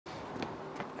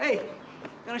Hey,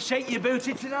 gonna shake your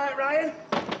booty tonight, Ryan?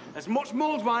 As much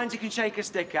mulled wine as you can shake a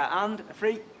stick at, and a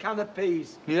free can of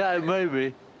peas. Yeah,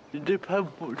 maybe. It depends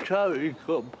what charity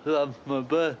got planned for my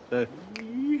birthday.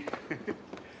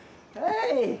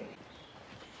 Hey!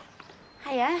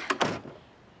 Hiya.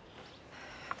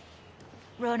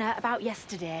 Rona, about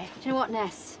yesterday. Do you know what,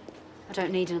 Ness? I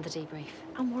don't need another debrief.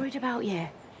 I'm worried about you.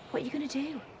 What are you going to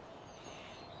do?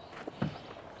 I'm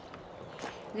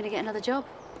going to get another job.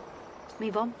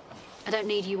 Move on. I don't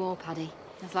need you or Paddy.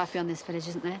 There's life beyond this village,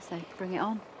 isn't there? So bring it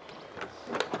on.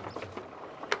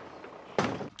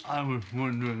 I was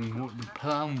wondering what the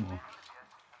plan was.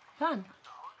 Plan?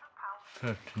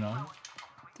 For tonight.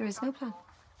 There is no plan.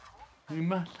 We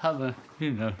must have a,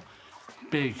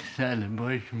 big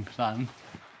celebration plan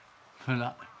for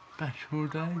that special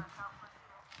day.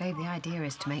 Babe, the idea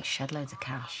is to make shed loads of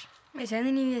cash. It's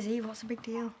only New Year's Eve, what's the big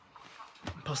deal?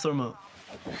 Pass the remote.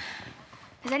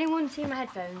 Has anyone seen my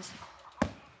headphones?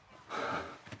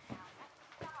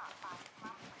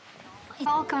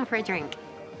 All come for a drink.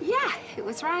 Yeah, it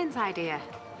was Ryan's idea.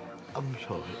 I'm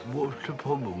sorry, what's the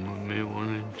problem with me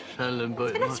wanting to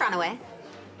celebrate? Vanessa ran away.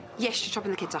 Yes, she's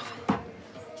dropping the kids off.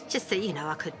 Just so you know,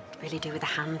 I could really do with a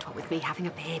hand, what with me having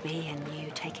a baby and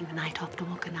you taking the night off to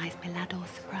organise my Lado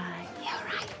surprise. Yeah, all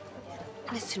right.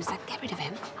 And as soon as I get rid of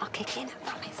him, I'll kick in, I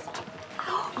promise.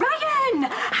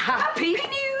 Ryan! Happy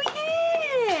New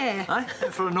Year! Aye,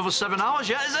 for another 7 hours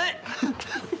yet, is it?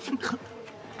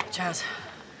 Chaz,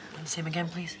 want to see him again,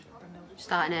 please?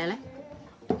 Starting early.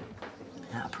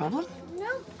 Not a problem.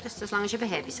 No, just as long as you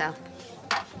behave yourself.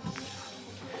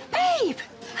 Babe!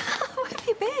 Where have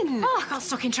you been? Oh, I got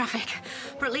stuck in traffic.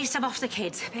 But at least I'm off the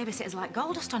kids. Babysitters like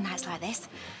gold dust on nights like this.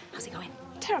 How's it going?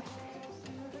 Terrible.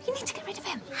 You need to get rid of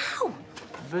him. How?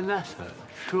 Vanessa,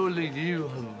 surely you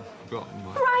haven't forgotten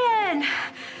my... Ryan!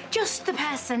 Just the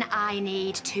person I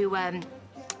need to,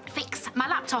 fix my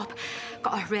laptop.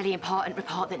 Got a really important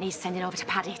report that needs sending over to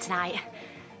Paddy tonight.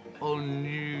 On New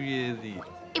Year's Eve.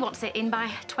 He wants it in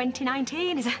by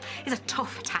 2019. He's a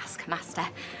tough taskmaster.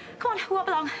 Come on, we won't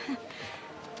be long.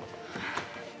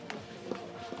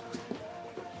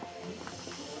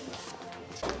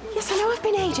 Yes, I know I've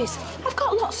been ages. I've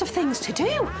got lots of things to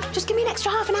do. Just give me an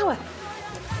extra half an hour.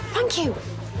 Thank you.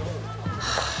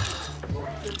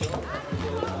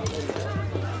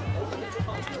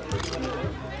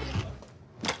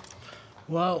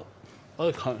 Well,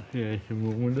 I can't see anything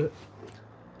wrong with it.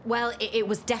 Well, it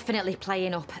was definitely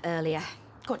playing up earlier.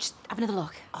 Go on, just have another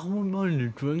look. I wouldn't mind a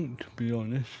drink, to be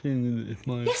honest, seeing that it's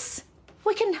my... Yes,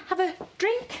 we can have a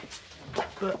drink.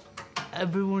 But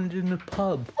everyone's in the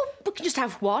pub. Oh, we can just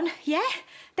have one, yeah?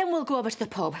 Then we'll go over to the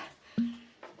pub.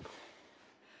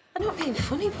 I'm not being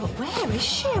funny, but where is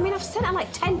she? I mean, I've sent her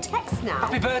like 10 texts now.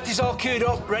 Happy birthday's all queued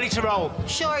up, ready to roll.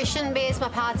 Sure, it shouldn't be. It's my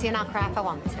party and I'll cry if I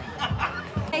want to.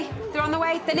 Hey, they're on the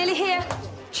way. They're nearly here.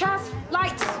 Chaz,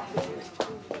 lights.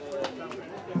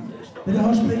 By the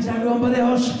hush, please, everyone, by the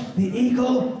hush. The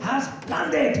eagle has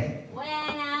landed. When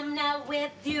I'm not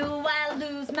with you, I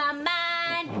lose my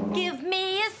mind. Give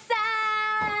me a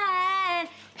sign.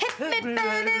 Hit me,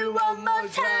 baby, one more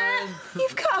time.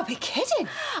 You've got to be kidding.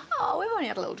 Oh, we've only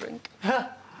had a little drink. Oh,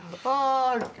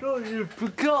 I thought you'd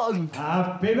forgotten.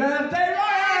 Happy birthday,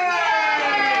 Ryan!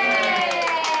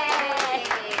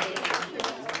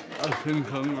 I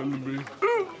think I'm going to be...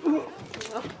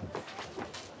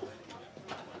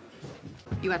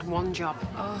 You had one job.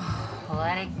 Oh,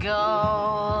 let it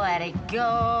go, let it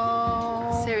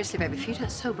go. Seriously, baby, if you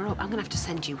don't sober up, I'm going to have to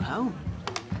send you home.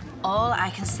 All I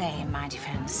can say in my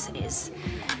defence is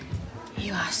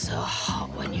you are so hot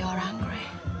when you're angry.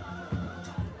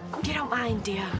 You don't mind, dear.